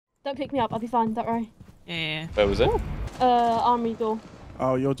Don't pick me up. I'll be fine. Don't worry. Yeah. Where was it? Army door.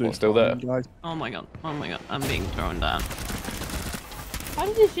 Oh, you're doing still there. Guys. Oh my god. Oh my god. I'm being thrown down. How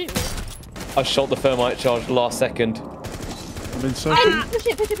did you shoot me? I shot the thermite charge last second. I'm in so Push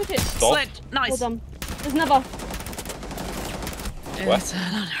it, push it, push it. Sledge. Nice. Well done. There's another. There's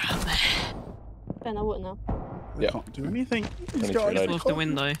another out there. Ben, I wouldn't know. I can't do anything. These Only guys reload. Off the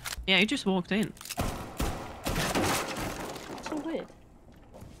window. Yeah, he just walked in. So weird.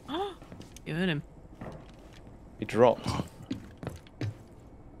 You heard him. He dropped.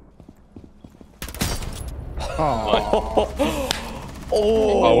 Oh.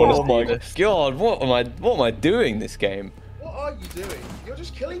 Oh my god! What am I doing this game? What are you doing? You're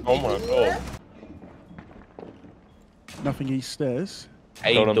just killing Oh people. my god. Nothing east stairs.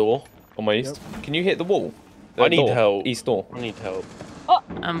 A Hold on. door. On my east. Can you hit the wall? I need door. help. East door. I need help.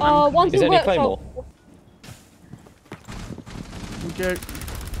 One's Is in there any workshop. claymore? Okay.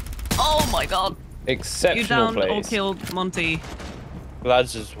 Oh my god. You Exceptional downed or plays. killed Monty.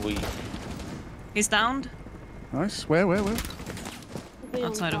 Lads is weak. He's downed Nice. Where?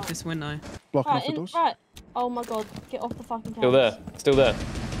 outside of this window. Blocking off Right, the doors. right. Oh my god. Get off the fucking couch. Still there. Still there.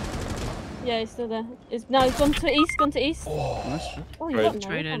 Yeah, he's still there. No, he's gone to east, gone to east. Nice. Oh, you Great. got him,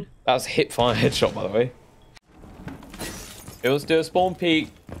 Traded. That was hip fire headshot, by the way. It was do a spawn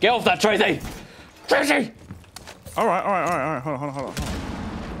peek. Get off that, Tracy! Tracy! All right. Hold on.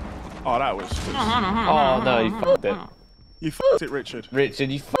 Oh, that was. Oh no, you fucked it. You fucked it, Richard. Richard,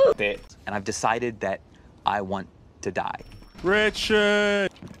 you fucked it. And I've decided that I want to die.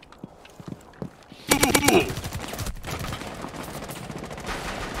 Richard.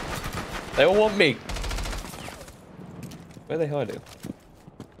 They all want me. Where are they hiding?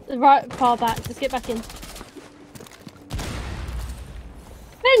 Right, far back. Just get back in.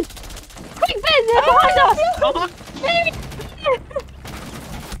 Ben! Quick, Ben! They're behind us! Ben!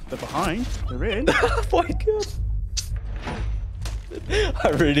 They're behind. They're in. Oh my god. I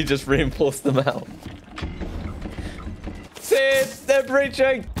really just reinforced them out. Sid, they're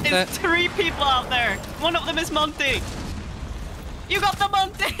breaching! There's 3 people out there. One of them is Monty. You got the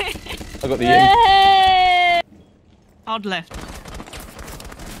Monty. I got the in. Hey! Hard left.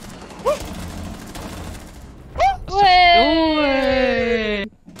 Way!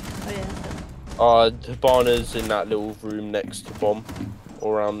 Oh, yeah. Tabana's in that little room next to bomb.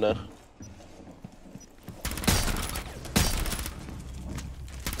 All around there.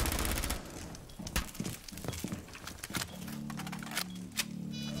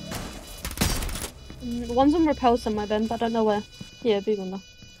 One's on rappel somewhere, Ben, but I don't know where. Yeah, big one though.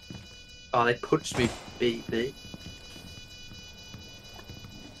 Oh, they punched me, BB.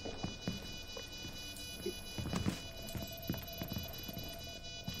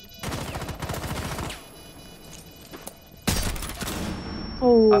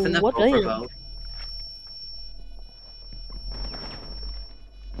 Oh, I think they've what gone for are a bell.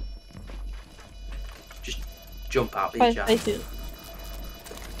 Just jump out, Five Jack. faces.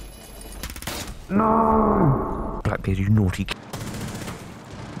 Blackbeard, you naughty.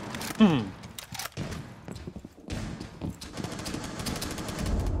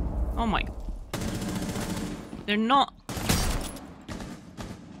 Oh my. They're not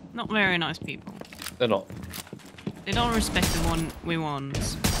very nice people. They're not. They don't respect the one we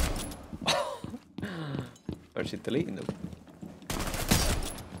want. Actually deleting them.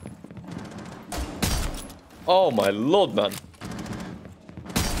 Oh my lord, man.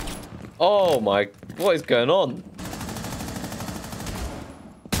 Oh my, what is going on?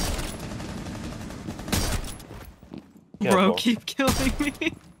 Yeah, Bro, go on. keep killing me.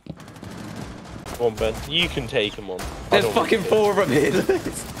 Come on, Ben. You can take him on. I There's don't want fucking to. 4 of them here.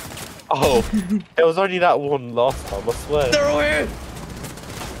 Oh, it was only that one last time, I swear. They're all here.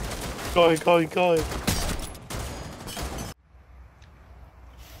 Go.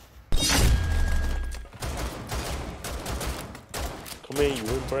 Come here, you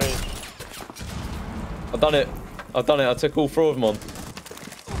in brain. I've done it. I took all 4 of them on.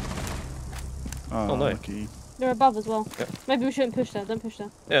 Oh, no. lucky. They're above as well. Yep. Maybe we shouldn't push there. Don't push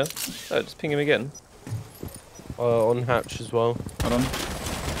there. Yeah. Just ping him again. On hatch as well. Hold on.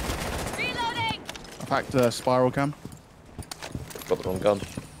 I've hacked spiral cam. Got the wrong gun.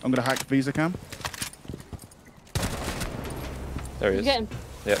 I'm gonna hack visa cam. There he You is. get him.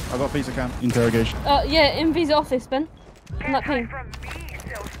 Yep. I got visa cam. Interrogation. Yeah, in V's office, Ben. On that ping.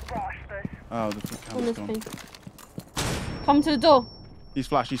 Oh, the On camera's this gone. ping. Come to the door. He's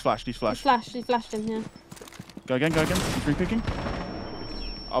flashed. He flashed him, yeah. Go again. He's re-picking.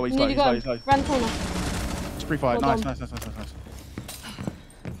 Oh, he's Nearly low. got He's him. low. Round the corner. It's pre-fired. Well Nice. done.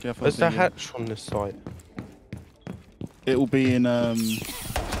 Careful. Where's the hatch on this side? It will be in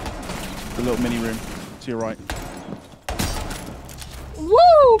The little mini room to your right.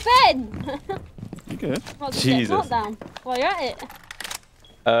 Woo, Ben! You good? Not just Jesus. Not down. While you're at it.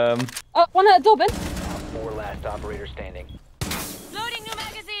 Um, Oh, one at the door, Ben. 4 last operator standing. Loading new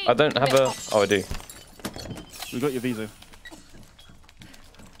magazine. I don't have a. Oh, I do. We got your visa.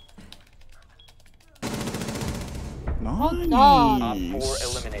 Well Nice. done. Op 4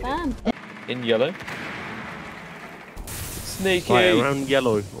 eliminated. Damn. In yellow. Sneaky. Right, around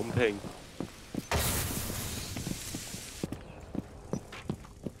yellow on ping.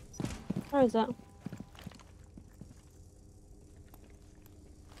 Where is that?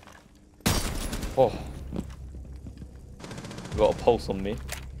 Oh. Got a pulse on me.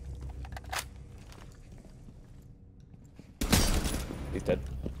 He's dead.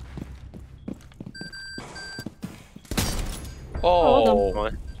 Oh, Oh.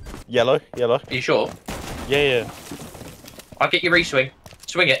 Right. Yellow, yellow. Are you sure? Yeah, yeah. I'll get your re-swing.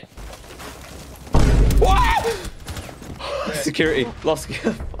 Swing it. Security. Lost.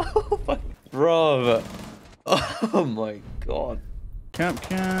 Oh my. Bruv. Oh my god. Camp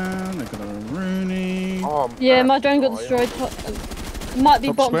can. They got a Rooney. Oh, Yeah, my man. drone got Oh, destroyed. Might be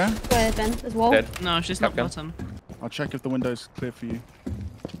Top bottom square? square, Ben, as well. Dead. No, she's not Capcom. bottom. I'll check if the window's clear for you.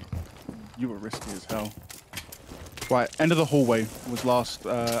 You were risky as hell. Right, end of the hallway was last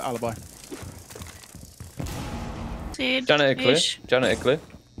alibi. Janitor clear. Janitor clear.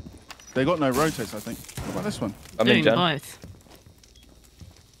 They got no rotates, I think. What about this one? I'm in Doing Jan. both.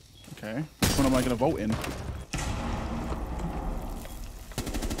 Okay. Which one am I going to vault in?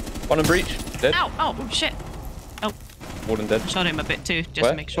 One in breach. Dead. Ow! Oh shit! Warden dead. Shot him a bit too, just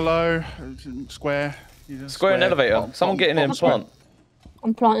Where? to make sure. Below, square. Square and elevator. Bottom, Someone bottom, getting in bottom plant.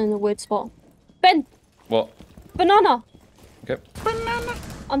 I'm planting in a weird spot. Ben! What? Banana! Okay.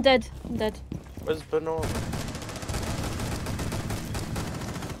 I'm dead. I'm dead. Where's banana?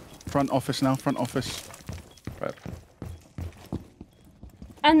 Front office now, front office. Right.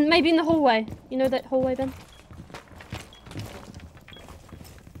 And maybe in the hallway. You know that hallway, Ben?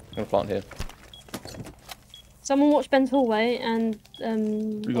 I'm gonna plant here. Someone watch Ben's hallway and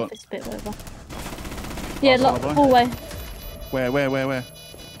We got- office bit, whatever. Yeah, Last look, alibi? hallway. Where?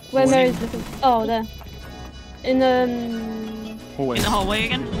 Where Mary's looking. Oh, there. In Hallway. In the hallway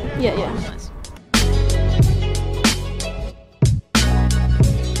again? yeah. Nice.